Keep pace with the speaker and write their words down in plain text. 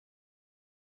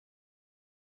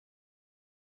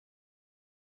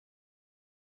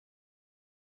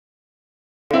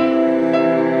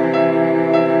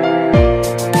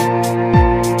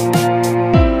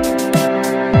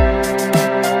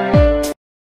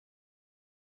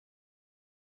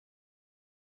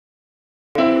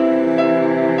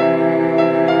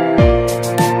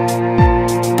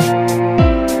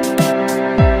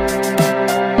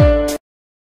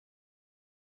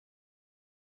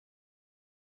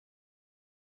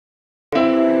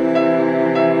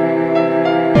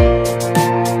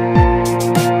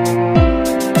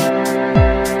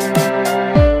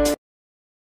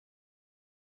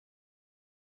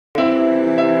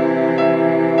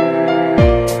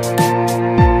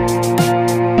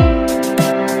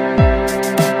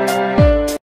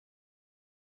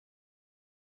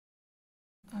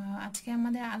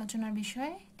আলোচনার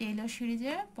বিষয় টেইলর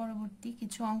সিরিজের পরবর্তী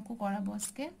কিছু অঙ্ক করাবো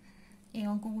আজকে। এই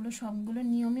অঙ্কগুলো সবগুলো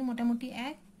নিয়মই মোটামুটি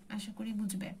এক, আশা করি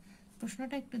বুঝবে।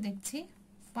 প্রশ্নটা একটু দেখছি।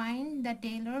 Find the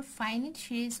Taylor finite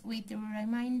series with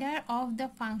remainder of the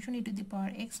function e to the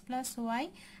power x plus y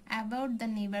about the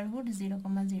neighborhood 0,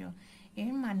 0।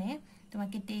 এর মানে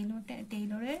তোমাকে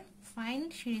টেইলরের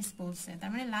ফাইনাইট সিরিজ বলছে, তার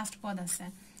মানে লাস্ট পদ আছে।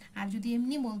 আর যদি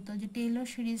এমনি বলতো যে টেইলর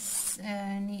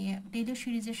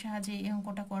সিরিজের সাহায্যে এই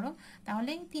অঙ্কটা করো,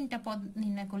 তাহলে 3টা পদ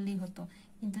নির্ণয় করলেই হতো।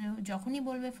 কিন্তু যখনই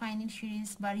বলবে ফাইনাইট সিরিজ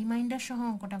বা রিমাইন্ডার সহ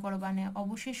অঙ্কটা করো মানে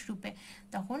অবশেষ রূপে,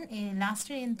 তখন এই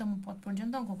লাস্টের এনতম পদ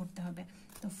পর্যন্ত অঙ্ক করতে হবে।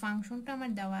 তো ফাংশনটা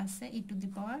আমার দেওয়া আছে e to the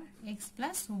power x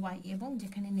plus y এবং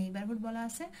যেখানে নেইবারহুড বলা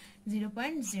আছে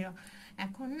 0.0।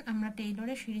 এখন আমরা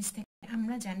টেইলরের সিরিজ থেকে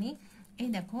আমরা জানি, এই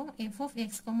দেখো f of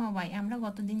x, y, আমরা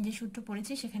গতদিন যে সূত্র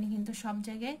পড়েছি সেখানে কিন্তু সব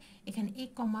জায়গায় এখানে a,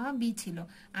 b ছিল।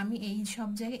 আমি এই সব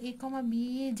জায়গায় a, b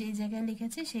যে জায়গায়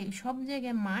লিখেছি সেই সব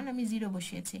জায়গায় মান আমি 0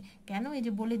 বসিয়েছি। কেন? এই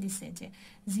যে বলে দিছে যে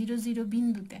 0, 0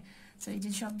 বিন্দুতে। সো এই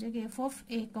যে সব জায়গায় f of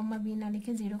a, b না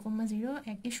লিখে 0, 0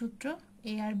 একই সূত্র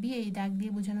a আর b এই দাগ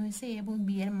দিয়ে বোঝানো হয়েছে। a এবং b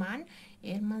এর মান,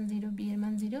 এর মান 0, b এর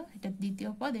মান 0, এটা দ্বিতীয়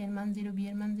পদ, এর মান 0, b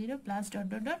এর মান 0 plus dot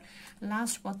dot dot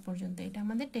last পদ পর্যন্ত। এটা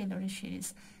আমাদের টেইলরের সিরিজ।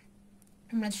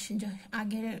 আমরা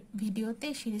আগের ভিডিওতে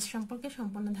সিরিজ সম্পর্কে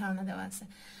সম্পূর্ণ ধারণা দেওয়া আছে।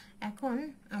 এখন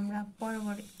আমরা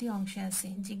পরবর্তী অংশে আছি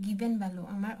যে গিভেন ভ্যালু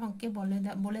আমার অঙ্কে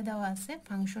বলে দেওয়া আছে।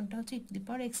 ফাংশনটা হচ্ছে e to the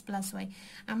power x plus y।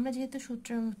 আমরা যেহেতু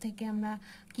সূত্রের থেকে আমরা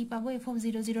কি পাবো, f of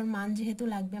 0, 0 এর মান যেহেতু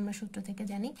লাগবে আমরা সূত্র থেকে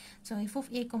জানি। So f of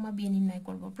a, b নির্ণয়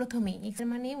করব। প্রথমেই x এর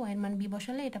মান a, y এর মান b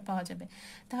বসালে এটা পাওয়া যাবে।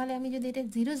 তাহলে আমি যদি এটা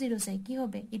 0, 0 চাই কি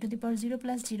হবে, e to the power 0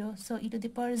 plus 0। So e to the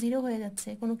পাওয়ার 0 হয়ে যাচ্ছে,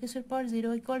 কোনো কিছুর পর 0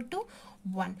 ইকুয়াল টু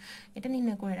 1। এটা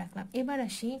নির্ণয় করে রাখলাম। এবার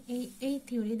আসি এই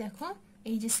থিওরি দেখো,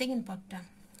 এই যে সেকেন্ড পদটা।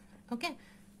 ওকে,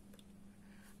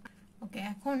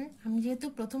 এখন আমি যেহেতু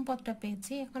প্রথম পদটা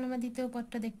পেয়েছি, এখন আমার দ্বিতীয়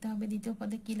পদটা দেখতে হবে। দ্বিতীয়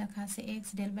পদে কি লেখা আছে, x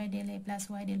del by del a plus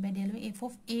y del by del b f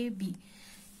of a b।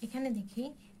 এখানে দেখি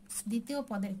দ্বিতীয়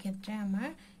পদের ক্ষেত্রে আমার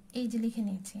এই যে লিখে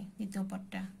নিয়েছি দ্বিতীয়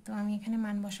পদটা। তো আমি এখানে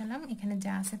মান বসালাম, এখানে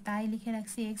যা আছে তাই লিখে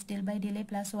রাখছি, x del by del a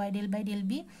plus y del by del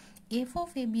b। f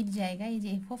of a b এর জায়গায়, এই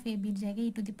যে f of a b এর জায়গায়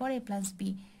e to the power a plus b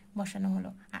বসানো হলো।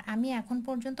 আর আমি এখন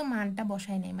পর্যন্ত মানটা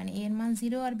বসাই নাই, মানে এর মান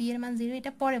 0 আর b এর মান 0,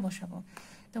 এটা পরে বসাবো।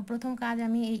 তো প্রথম কাজ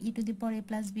আমি এই e to the power a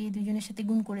plus b দুজনের সাথে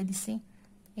গুণ করে দিছি।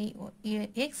 এই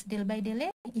x del by del a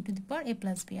e to the power a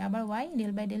plus b, আবার y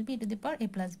del by del b e to the power a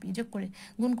plus b যোগ করে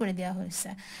গুণ করে দেওয়া হয়েছে।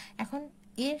 এখন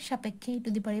এর সাপেক্ষে e to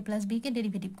the power a plus b K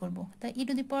derivative করব। তাই e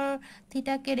to the power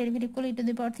theta K derivative করলে e টু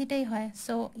দি পাওয়ার থিটাই হয়।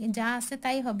 সো যা আছে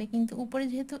তাই হবে, কিন্তু উপরে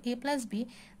যেহেতু a প্লাস b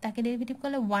তাকে ডেরিভেটিভ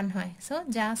করলে 1 হয়। সো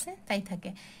যা আছে তাই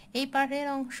থাকে। এই পার্টের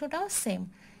অংশটাও সেম।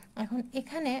 এখন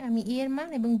এখানে আমি a এর মান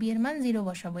এবং b এর মান 0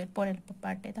 বসাবো এর পরের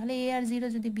পার্টে। তাহলে a আর 0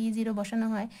 যদি b 0 বসানো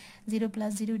হয়, 0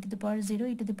 plus 0 e to the power 0,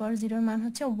 e to the পাওয়ার 0 এর মান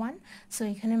হচ্ছে 1। সো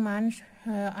এখানে মান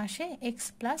আসে x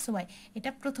প্লাস y। এটা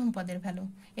প্রথম পদের ভ্যালু।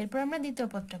 এরপর আমরা দ্বিতীয়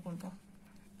পদটা করব।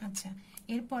 আচ্ছা,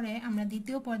 এরপরে আমরা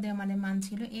দ্বিতীয় পদে আমাদের মান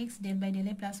ছিল x del by del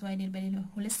a plus y del by del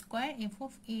whole square f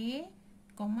of a,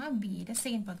 b। এটা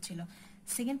সেকেন্ড পদ ছিল।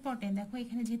 সেকেন্ড পদে দেখো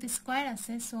এখানে যেহেতু স্কয়ার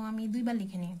আছে, সো আমি দুইবার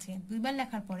লিখে নিয়েছি। দুইবার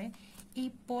লেখার পরে এই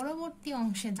পরবর্তী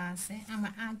অংশে যা আছে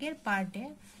আমার আগের পার্টে,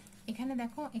 এখানে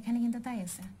দেখো এখানে কিন্তু তাই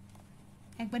আছে,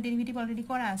 একবার ডেরিভেটিভ অলরেডি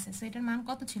করা আছে। সো এটার মান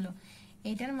কত ছিল,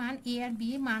 এটার মান a আর b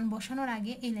মান বসানোর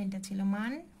আগে এই লাইনটা ছিল,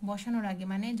 মান বসানোর আগে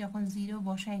মানে যখন 0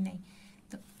 বসাই নাই।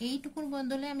 তো এইটুকুর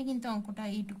বদলে আমি কিন্তু অঙ্কটা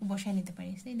এইটুকু বসাই নিতে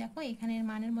পারি। সেই দেখো এখানের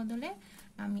মানের বদলে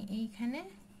আমি এইখানে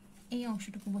এই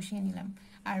অংশটুকু বসিয়ে নিলাম।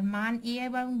 আর মান a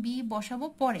এবং b বসাবো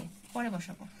পরে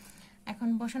বসাবো। এখন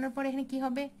বসানোর পরে এখানে কি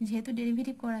হবে, যেহেতু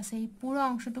ডেরিভেটিভ করা আছে এই পুরো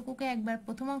অংশটুকুকে একবার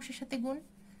প্রথম অংশের সাথে গুণ,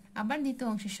 আবার দ্বিতীয়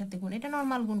অংশের সাথে গুণ, এটা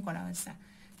নরমাল গুণ করা হয়েছে।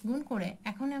 গুণ করে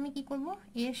এখন আমি কি করব,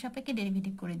 এর সাপেক্ষে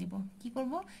ডেরিভেটিভ করে দিব। কি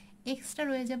করব, এক্সট্রা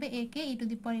রয়ে যাবে a K e to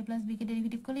the power a plus b K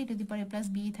derivative করলে e to the power a plus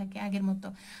b থাকে আগের মতো।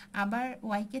 আবার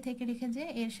y কে থেকে রেখে যে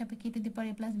এর সাপেক্ষে e to the power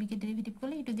a plus b K derivative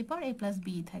করলে e to the power a plus b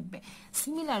থাকবে।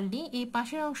 সিমিলারলি এই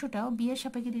পাশের অংশটাও b এর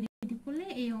সাপেক্ষে ডেরিভেটিভ করলে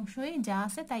এই অংশই যা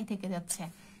আছে তাই থেকে যাচ্ছে।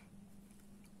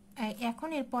 এখন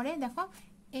এরপরে দেখো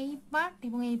এই পার্ট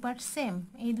এবং এই পার্ট সেম,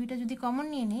 এই দুইটা যদি কমন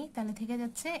নিয়ে নিই তাহলে থেকে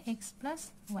যাচ্ছে x প্লাস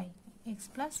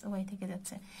y থেকে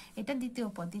যাচ্ছে। এটা দ্বিতীয়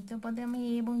পদ। দ্বিতীয় পদে আমি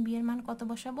a এবং b এর মান কত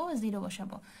বসাবো, 0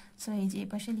 বসাবো। সো এই যে এই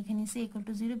পাশে লিখে নিয়েছি a equal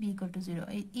to 0, b equal to 0।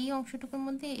 এই অংশটুকুর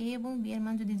মধ্যে a এবং b এর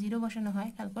মান যদি 0 বসানো হয়,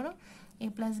 খেয়াল করো a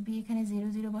প্লাস b এখানে 0,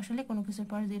 0 বসালে কোনো কিছুর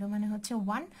পর 0 মানে হচ্ছে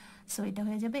 1। সো এটা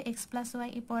হয়ে যাবে x প্লাস y,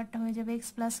 এই পরেরটা হয়ে যাবে x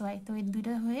প্লাস y। তো এই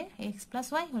দুইটা হয়ে x plus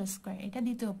y whole square, এটা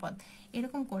দ্বিতীয় পদ।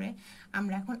 এরকম করে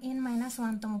আমরা এখন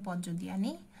n-1তম পদ যদি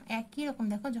আনি, একই রকম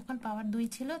দেখো, যখন পাওয়ার 2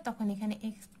 ছিল তখন এখানে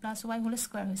x plus Y whole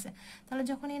square হয়েছে, তাহলে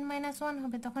যখন n-1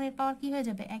 হবে তখন এর পাওয়ার কি হয়ে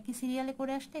যাবে, একই সিরিয়ালে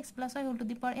করে আসলে x plus Y whole to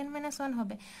the power n-1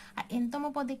 হবে। আর এনতম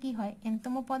পদে কি হয়,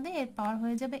 এনতম পদে এর পাওয়ার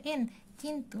হয়ে যাবে n,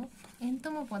 কিন্তু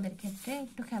এনতম পদের ক্ষেত্রে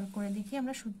একটু খেয়াল করে দেখি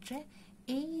আমরা সূত্রে,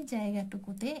 এই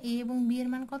জায়গাটুকুতে a এবং b এর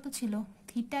মান কত ছিল,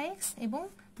 থিটা এক্স, এবং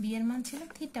b এর মান ছিল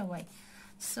থিটা ওয়াই।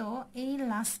 সো এই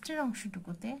লাস্টের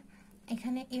অংশটুকুতে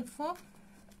এখানে F of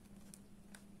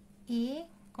A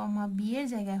comma B এর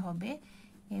জায়গায় হবে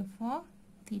F of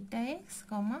theta x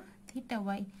comma theta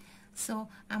Y. So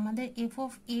আমাদের F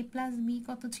of A plus B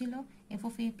কত ছিল, F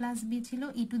of A plus B ছিল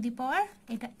ই টু দি পাওয়ার,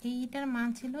 এইটার মান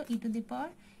ছিল ই to the power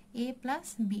A plus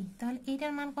B, তাহলে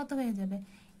এইটার মান কত হয়ে যাবে,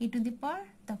 ই টু দি পাওয়ার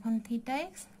তখন theta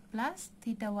x plus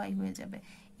theta Y হয়ে যাবে।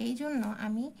 এই জন্য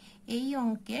আমি এই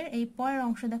অঙ্কের এই পরের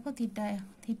অংশ দেখো,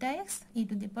 theta x E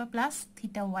to the power plus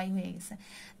theta Y হয়ে গেছে।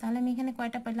 তাহলে আমি এখানে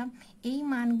কয়টা পেলাম, এই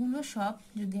মানগুলো সব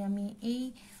যদি আমি এই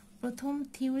প্রথম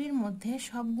থিওরির মধ্যে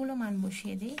সবগুলো মান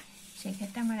বসিয়ে দিই,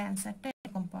 সেক্ষেত্রে আমার অ্যান্সারটা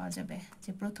এরকম পাওয়া যাবে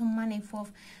যে প্রথম মান এফ অফ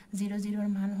 0,0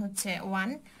 মান হচ্ছে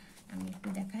 1। আমি একটু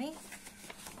দেখাই,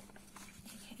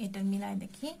 এটা মিলাই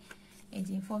দেখি, এই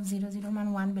যে এফ অফ 0,0 মান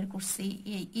 1 বের করছি,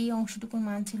 এই অংশটুকুর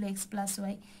মান ছিল এক্স প্লাস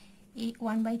ওয়াই, এই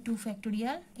 1/2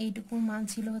 ফ্যাক্টোরিয়াল, এইটুকুর মান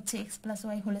ছিল হচ্ছে x plus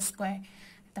Y whole square,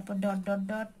 তারপর dot dot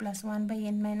dot plus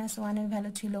 1/n-1 এর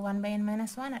ভ্যালু ছিল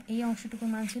 1/n-1, আর এই অংশটুকুর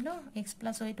মান ছিল x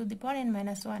plus Y to the power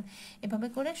n-1। এভাবে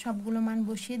করে সবগুলো মান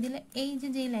বসিয়ে দিলে এই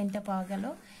যে লাইনটা পাওয়া গেল,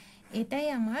 এটাই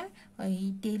আমার ওই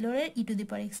টেইলরের ই to the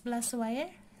power x plus Y এর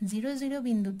 0,0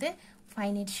 বিন্দুতে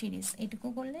ফাইনাইট সিরিজ। এটুকু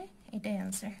করলে এটাই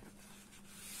আনসার।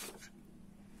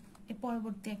 এর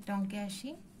পরবর্তী একটা অঙ্কে আসি,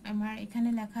 আমার এখানে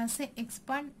লেখা আছে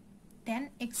expand tan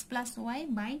x plus Y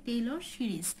by Taylor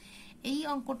series. এই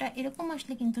অঙ্কটা এরকম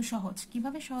আসলে কিন্তু সহজ।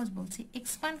 কিভাবে সহজ বলছি,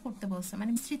 এক্সপান্ড করতে বলছে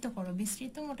মানে বিস্তৃত করো,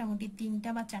 বিস্তৃত মোটামুটি 3টা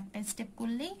বা 4টা স্টেপ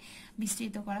করলেই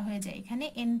বিস্তৃত করা হয়ে যায়। এখানে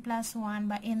n+1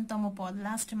 বা n-তম পদ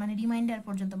লাস্ট মানে রিমাইন্ডার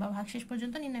পর্যন্ত বা ভাগশেষ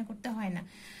পর্যন্ত নির্ণয় করতে হয় না।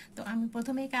 তো আমি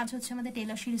প্রথমেই কাজ হচ্ছে আমাদের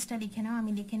টেইলর সিরিজটা লিখে নাও।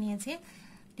 আমি লিখে নিয়েছি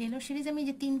টেইলর সিরিজ, আমি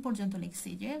যে 3 পর্যন্ত লিখছি,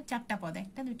 যে 4টা পদ,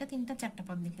 1টা 2টা 3টা 4টা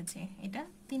পদ লিখেছি, এটা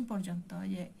 3 পর্যন্ত,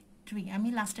 যে আমি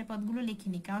লাস্টের পদগুলো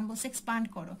লিখিনি কারণ বলছে এক্সপান্ড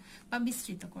করো বা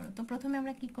বিস্তৃত করো। তো প্রথমে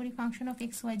আমরা কি করি, ফাংশন অফ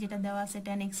এক্স ওয়াই যেটা দেওয়া আছে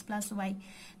tan x প্লাস ওয়াই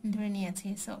ধরে নিয়েছি।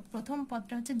 সো প্রথম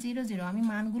পদটা হচ্ছে 0,0, আমি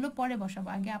মানগুলো পরে বসাবো,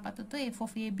 আগে আপাতত এফ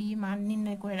অফ এ বি মান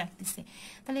নির্ণয় করে রাখতেছি।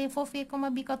 তাহলে F of A comma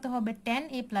B কত হবে, tan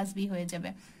a প্লাস বি হয়ে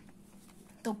যাবে।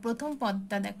 তো প্রথম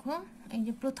পদটা দেখো, এই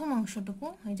যে প্রথম অংশটুকু,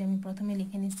 এই যে আমি প্রথমে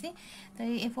লিখে নিচ্ছি, তাই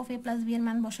F of A plus B এর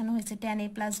মান বসানো হয়েছে tan a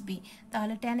প্লাস বি।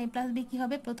 তাহলে tan a প্লাস বি কি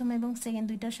হবে, প্রথম এবং সেকেন্ড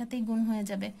দুইটার সাথেই গুণ হয়ে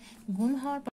যাবে। গুণ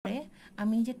হওয়ার পরে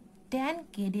আমি যে tan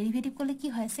কে ডেরিভেটিভ করলে কি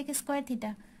হয়, sec square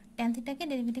theta, tan থিটাকে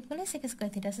derivative করলে sec square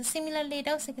theta. So similarly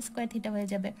এটাও sec স্কয়ার থিটা হয়ে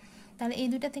যাবে। তাহলে এই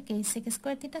দুইটা থেকে sec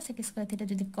স্কয়ার থিটা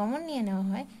যদি কমন নিয়ে নেওয়া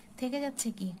হয়, থেকে যাচ্ছে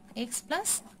কি x প্লাস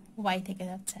ওয়াই থেকে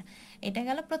যাচ্ছে। এটা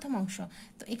গেল প্রথম অংশ।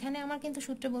 তো এখানে আমার কিন্তু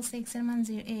সূত্রে বলছে x এর মান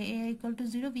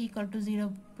a=0 b=0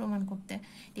 প্রমাণ করতে।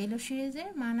 টেইলর সিরিজের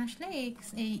মান আসলে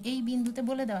এই বিন্দুতে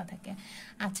বলে দেওয়া থাকে।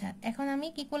 আচ্ছা, এখন আমি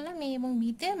কি করলাম, a এবং b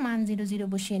তে মান 0,0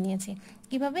 বসিয়ে নিয়েছি।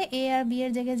 কিভাবে, a আর b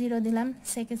এর জায়গায় 0 দিলাম,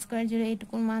 sec স্কয়ার 0,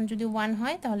 এইটুকুর মান যদি 1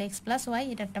 হয় তাহলে x প্লাস ওয়াই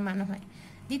এটা একটা মান হয়।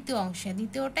 দ্বিতীয় অংশে,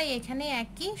 দ্বিতীয়টাই এখানে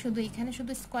একই, শুধু এখানে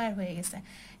শুধু স্কয়ার হয়ে গেছে।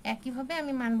 একইভাবে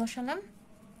আমি মান বসালাম,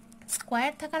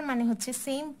 স্কয়ার থাকার মানে হচ্ছে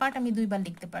সেম পার্ট আমি দুইবার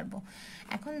লিখতে পারবো।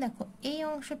 এখন দেখো এই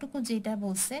অংশটুকু যেটা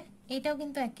বলছে এটাও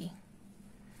কিন্তু একই,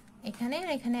 এখানে আর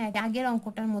এখানে আগের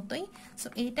অঙ্কটার মতোই। সো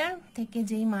এইটার থেকে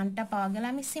যেই মানটা পাওয়া গেল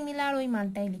আমি সিমিলার ওই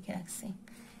মানটাই লিখে রাখছি।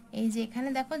 এই যে এখানে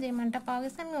দেখো যে মানটা পাওয়া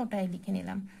গেছে আমি ওটাই লিখে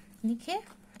নিলাম। লিখে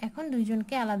এখন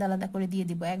দুইজনকে আলাদা আলাদা করে দিয়ে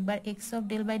দিব, একবার x of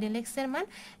del by del x এর মান,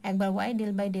 একবার Y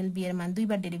del by del B এর মান,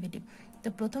 দুইবার ডেরিভেটিভ। তো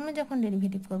প্রথমে যখন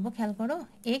ডেরিভেটিভ করব, খেয়াল করো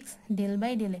এক্স ডেল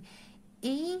বাই ডেল,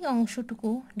 এই অংশটুকু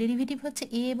ডেরিভেটিভ হচ্ছে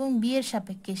এ এবং বি এর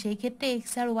সাপেক্ষে, সেই ক্ষেত্রে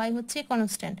এক্স আর ওয়াই হচ্ছে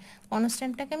কনস্ট্যান্ট,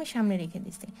 কনস্ট্যান্টটাকে আমি সামনে রেখে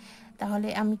দিছি। তাহলে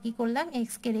আমি কি করলাম,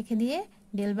 এক্স কে রেখে দিয়ে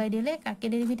ডেল বাই ডেলে কাকে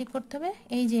ডেরিভেটিভ করতে হবে,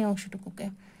 এই যে অংশটুকুকে,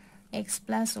 x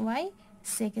plus Y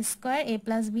sec square এ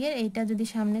প্লাস বি এর, এইটা যদি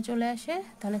সামনে চলে আসে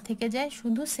তাহলে থেকে যায়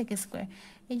শুধু সেক স্কোয়ার,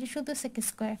 এই যে শুধু সেক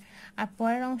স্কোয়ার। আর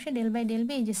পরের অংশে ডেল বাই ডেল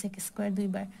বি, এই যে সেক স্কোয়ার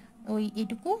দুইবার, ওই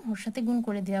এইটুকু ওর সাথে গুণ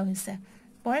করে দেওয়া হয়েছে।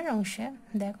 পরের অংশে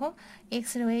দেখো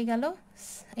এক্স রয়ে গেল,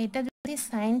 এটা যদি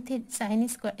সাইন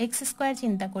স্কোয়ার এক্স স্কোয়ার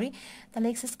চিন্তা করি তাহলে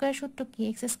এক্স স্কোয়ার সূত্র কি,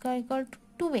 x square equal to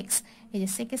 2x, এই যে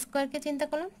সেক স্কোয়ারকে চিন্তা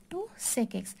করলাম 2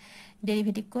 sec x,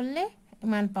 ডেরিভেটিভ করলে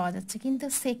মান পাওয়া যাচ্ছে। কিন্তু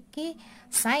সেক কি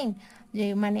সাইন, যে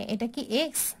মানে এটা কি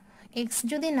এক্স, এক্স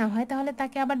যদি না হয় তাহলে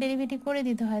তাকে আবার ডেরিভেটিভ করে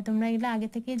দিতে হয়, তোমরা এগুলো আগে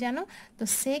থেকেই জানো। তো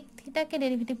সেক থিটাকে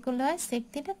ডেরিভেটিভ করলে হয় সেক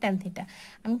থিটা ট্যান থিটা।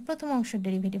 আমি প্রথম অংশের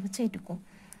ডেরিভেটিভ হচ্ছে এইটুকু,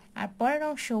 আর পরের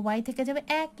অংশ y থেকে যাবে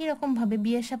একই রকম ভাবে b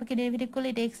এর সাপেক্ষে ডেরিভেটিভ করলে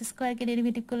এটা x স্কয়ার কে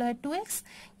ডেরিভেটিভ করলে হয় 2x,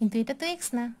 কিন্তু এটা তো x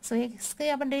না, সো x কে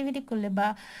আবার ডেরিভেটিভ করলে বা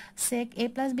sec a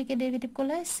 + b K derivative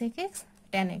করলে হয় sec x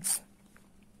tan x।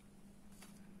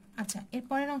 আচ্ছা, এর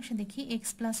পরের অংশ দেখি x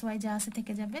 + y যা আছে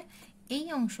থেকে যাবে, এই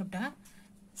অংশটা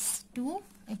 2,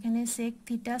 এখানে sec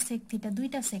থিটা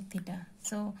দুইটা sec থিটা,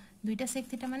 সো দুইটা sec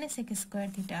থিটা মানে sec স্কয়ার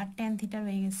থিটা আর tan থিটা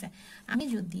রয়ে গেছে। আমি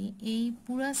যদি এই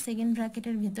পুরো সেকেন্ড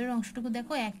ব্র্যাকেটের ভিতরের অংশটুকু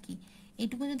দেখো একই,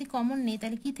 এইটুকু যদি কমন নেই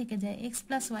তাহলে কি থেকে যায় x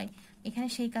 + y, এখানে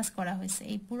সেই কাজ করা হয়েছে,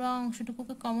 এই পুরো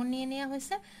অংশটুকুকে কমন নিয়ে নেওয়া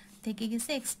হয়েছে, থেকে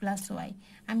গেছে x + y।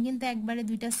 আমি কিন্তু একবারে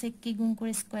দুইটা sec কে গুণ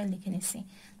করে স্কয়ার লিখে নিছি।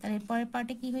 তাহলে এর পরের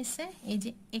পার্টে কি হয়েছে, এই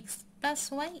যে x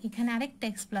 + y, এখানে আরেকটা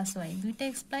x + y, দুইটা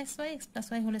x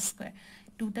 + y হোল স্কয়ার,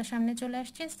 2টা সামনে চলে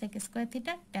আসছে, sec square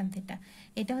theta tan theta.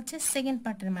 এটা হচ্ছে সেকেন্ড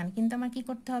পার্টের মান, কিন্তু আমার কি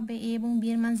করতে হবে, a এবং b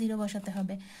এর মান 0 বসাতে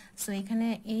হবে। সো এখানে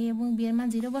a এবং b এর মান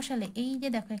 0 বসালে এই যে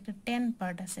দেখো একটা tan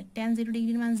পার্ট আছে, tan 0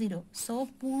 ডিগ্রির মান 0, সো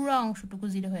পুরো অংশটুকু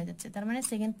 0 হয়ে যাচ্ছে, তার মানে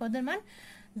সেকেন্ড পদের মান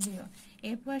 0।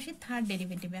 এরপর আসি থার্ড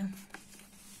ডেরিভেটিভে।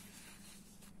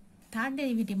 থার্ড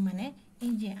ডেরিভেটিভ মানে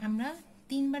এই যে আমরা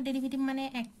তিনবার ডেরিভেটিভ মানে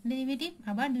এক ডেরিভেটিভ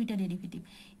আবার দুইটা ডেরিভেটিভ,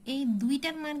 এই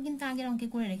দুইটার মান কিন্তু আগের অঙ্কে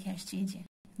করে রেখে আসছি। এই যে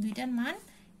দুইটার মান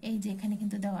এই যে এখানে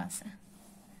কিন্তু দেওয়া আছে,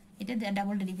 এটা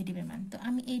ডাবল ডেরিভেটিভের মান। তো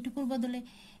আমি এইটুকুর বদলে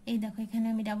এই দেখো এখানে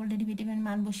আমি ডাবল ডেরিভেটিভের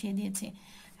মান বসিয়ে দিয়েছি।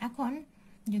 এখন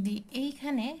যদি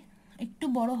এইখানে একটু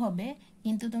বড় হবে,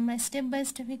 কিন্তু তোমরা স্টেপ বাই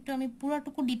স্টেপ একটু আমি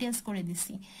পুরোটুকু ডিটেলস করে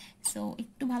দিছি, সো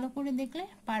একটু ভালো করে দেখলে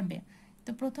পারবে। তো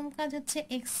প্রথম কাজ হচ্ছে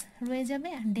এক্স রয়ে যাবে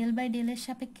আর ডেল বাই ডেল এর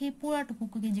সাপেক্ষে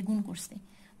পুরোটুকুকে যে গুণ করছে,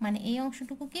 মানে এই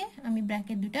অংশটুকুকে আমি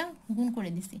ব্র্যাকেট দুটা গুণ করে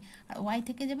দিছি, আর ওয়াই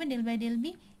থেকে যাবে ডেল বাই ডেল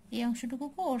বি, এই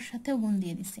অংশটুকুকে ওর সাথেও গুণ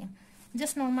দিয়ে দিছি,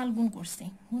 জাস্ট নর্মাল গুণ করছি।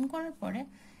 গুণ করার পরে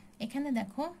এখানে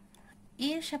দেখো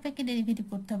এর সাপেক্ষে ডেরিভেটিভ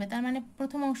করতে হবে, তার মানে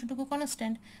প্রথম অংশটুকু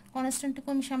কনস্ট্যান্টটুকু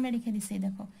আমি সামনে রেখে দিছি,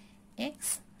 দেখো x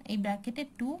এই ব্র্যাকেটে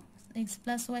 2x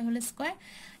 + y হোল স্কয়ার।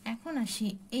 এখন আসি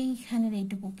এইখানের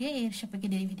এইটুকুকে এর সাপেক্ষে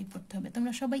ডেরিভেটিভ করতে হবে।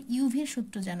 তোমরা সবাই ইউভির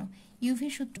সূত্র জানো,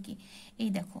 ইউভির সূত্র কি, এই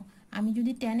দেখো আমি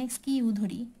যদি tan x কি ইউ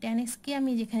ধরি, tan x কে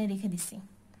আমি যেখানে রেখে দিছি,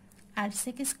 আর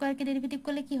sec স্কয়ার কে ডেরিভেটিভ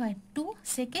করলে কি হয় 2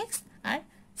 sec x, আর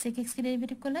sec x কে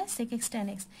ডেরিভেটিভ করলে sec x tan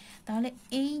x। তাহলে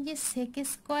এই যে sec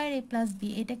স্কয়ার a + b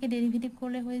এটাকে ডেরিভেটিভ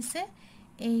করলে হয়েছে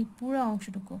এই পুরো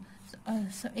অংশটুকু,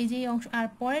 এই যে অংশ, আর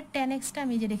পরের tan x টা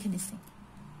আমি যে রেখে দিছি,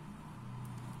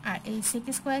 আর এই sec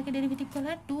স্কয়ার কে ডেরিভেটিভ করলে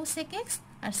হয় 2 sec x,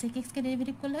 আর sec x কে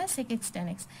ডেরিভেটিভ করলে হয় sec x tan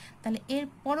x। তাহলে এর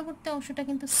পরবর্তী অংশটা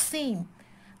কিন্তু সেম,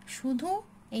 শুধু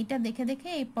এইটা দেখে দেখে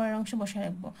এই পরের অংশ বসায়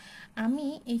রাখবো। আমি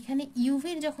এইখানে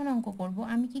ইউভির যখন অঙ্ক করব,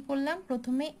 আমি কি করলাম,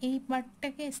 প্রথমে এই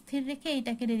পার্টটাকে স্থির রেখে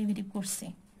এইটাকে ডেরিভেটিভ করছি,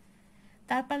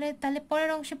 তারপরে তাহলে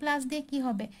পরের অংশে প্লাস দিয়ে কি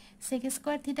হবে, sec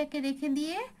স্কয়ার থিটাকে রেখে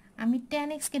দিয়ে আমি tan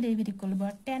x কে ডেরিভেটিভ করব,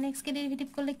 আর tan x কে ডেরিভেটিভ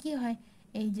করলে কি হয়,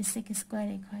 এই যে sec স্কয়ার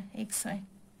x হয়।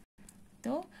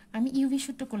 তো আমি ইউভি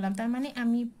সূত্র করলাম, তার মানে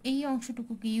আমি এই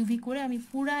অংশটুকুকে ইউভি করে আমি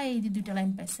পুরা এই যে দুইটা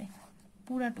লাইন পাইছি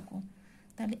পুরাটুকু,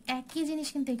 তাহলে একই জিনিস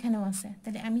কিন্তু এখানেও আছে।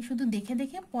 তাহলে আমি শুধু দেখে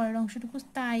দেখে পরের অংশটুকু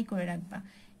তাই করে রাখবা,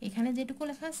 এখানে যেটুকু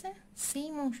লেখা আছে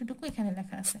সেম অংশটুকু এখানে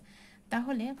লেখা আছে।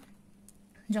 তাহলে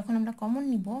যখন আমরা কমন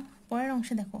নিব পরের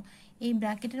অংশে দেখো এই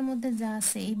ব্র্যাকেটের মধ্যে যা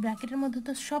আছে, এই ব্র্যাকেটের মধ্যে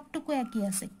তো সবটুকু একই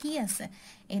আছে, কি আছে,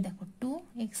 এই দেখো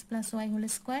 2x + y whole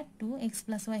square, 2x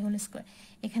 + y whole square,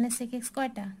 এখানে sec x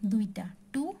কয়টা, দুইটা,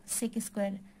 2 sec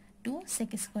square, 2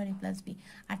 sec square a + b,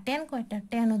 R tan কয়টা,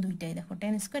 tanও দুইটাই, দেখো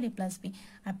tan স্কয়ার a + b,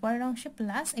 আর পরের অংশে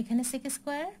প্লাস, এখানে sec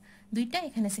স্কয়ার দুইটা,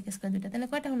 এখানে sec স্কয়ার দুইটা, তাহলে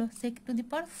কয়টা হলো sec to the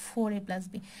power 4a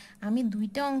 + b। আমি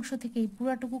দুইটা অংশ থেকে এই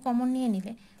পুরাটুকু কমন নিয়ে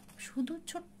নিলে শুধু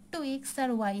ছোট্ট x আর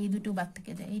y এই দুটো বাদ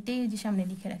থেকে যায়, এটাই যে সামনে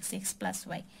লিখে রাখছি x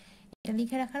 + y। এটা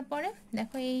লিখে রাখার পরে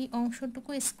দেখো এই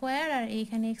অংশটুকু স্কয়ার আর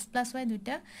এইখানে x + y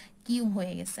দুইটা কিউব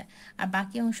হয়ে গেছে, আর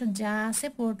বাকি অংশ যা আছে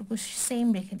পুরোটুকু সেম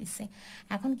রেখে দিছে।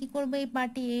 এখন কি করবো, এই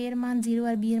পার্টি a এর মান 0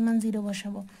 আর b এর মান 0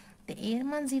 বসাবো। তো a এর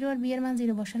মান 0 আর b এর মান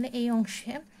 0 বসালে এই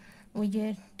অংশে ওই যে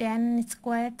tan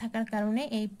স্কয়ার থাকার কারণে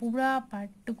এই পুরো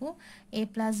পার্টটুকু a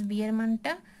 + b এর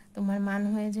মানটা তোমার মান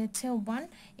হয়ে যাচ্ছে 1।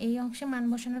 এই অংশে মান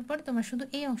বসানোর পর তোমার শুধু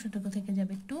এই অংশটুকু থেকে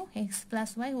যাবে 2x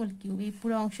 + y হোল কিউব, এই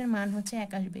পুরো অংশের মান হচ্ছে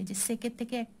 1 আসবে, যে সেকের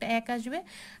থেকে একটা 1 আসবে,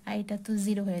 আর এটা তো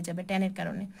 0 হয়ে যাবে tan এর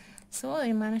কারণে, সো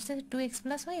এর মান আসছে 2x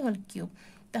 + y হোল কিউব।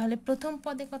 তাহলে প্রথম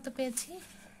পদে কত পেয়েছি,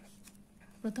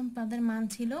 প্রথম পদের মান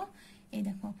ছিল এই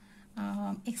দেখো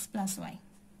x + y,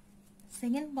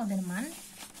 সেকেন্ড পদের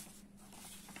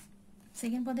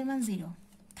মান 0,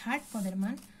 থার্ড পদের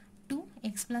মান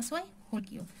 2x + y whole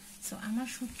cube. So আমার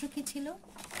সূত্র কি ছিল,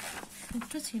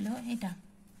 সূত্র ছিল এটা,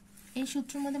 এই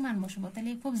সূত্রের মধ্যে মান বসাবো, তাহলে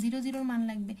f(0, 0) এর মান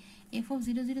লাগবে,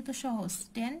 f(0, 0) তো সহজ,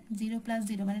 tan 0 +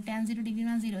 0 মানে tan 0 ডিগ্রি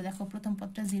মান 0, দেখো প্রথম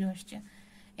পদটা 0 আসছে,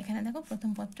 এখানে দেখো প্রথম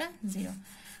পদটা 0।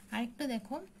 আরেকটু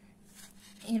দেখো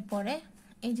এরপরে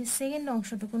এই যে সেকেন্ড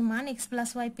অংশটুকুর মান এক্স প্লাস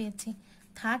ওয়াই পেয়েছি,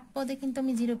 থার্ড পদে কিন্তু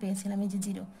আমি 0 পেয়েছিলাম, এই যে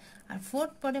 0, আর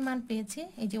ফোর্থ পদে মান পেয়েছি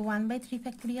এই যে 1/3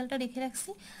 ফ্যাক্টোরিয়ালটা রেখে রাখছি,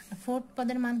 আর ফোর্থ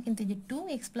পদের মান কিন্তু এই যে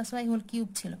 2x plus Y whole cube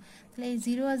ছিল। তাহলে এই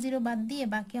 0 আর 0 বাদ দিয়ে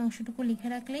বাকি অংশটুকু লিখে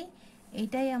রাখলেই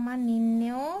এইটাই আমার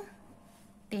নির্ণেয়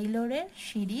টেইলরের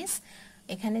সিরিজ।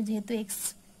 এখানে যেহেতু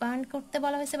এক্সপান্ড করতে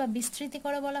বলা হয়েছে বা বিস্তৃতি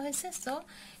করে বলা হয়েছে, সো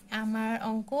আমার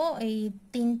অঙ্ক এই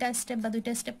 3টা স্টেপ বা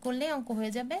 2টা স্টেপ করলে অঙ্ক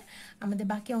হয়ে যাবে, আমাদের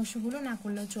বাকি অংশগুলো না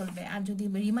করলেও চলবে। আর যদি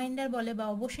রিমাইন্ডার বলে বা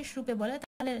অবশেষ রূপে বলে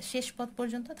তাহলে শেষ পদ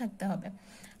পর্যন্ত থাকতে হবে।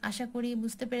 আশা করি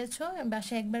বুঝতে পেরেছো,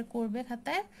 বাসায় একবার করবে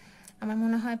খাতায়, আমার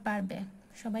মনে হয় পারবে।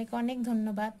 সবাইকে অনেক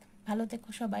ধন্যবাদ, ভালো থেকো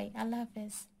সবাই, আল্লাহ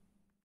হাফেজ।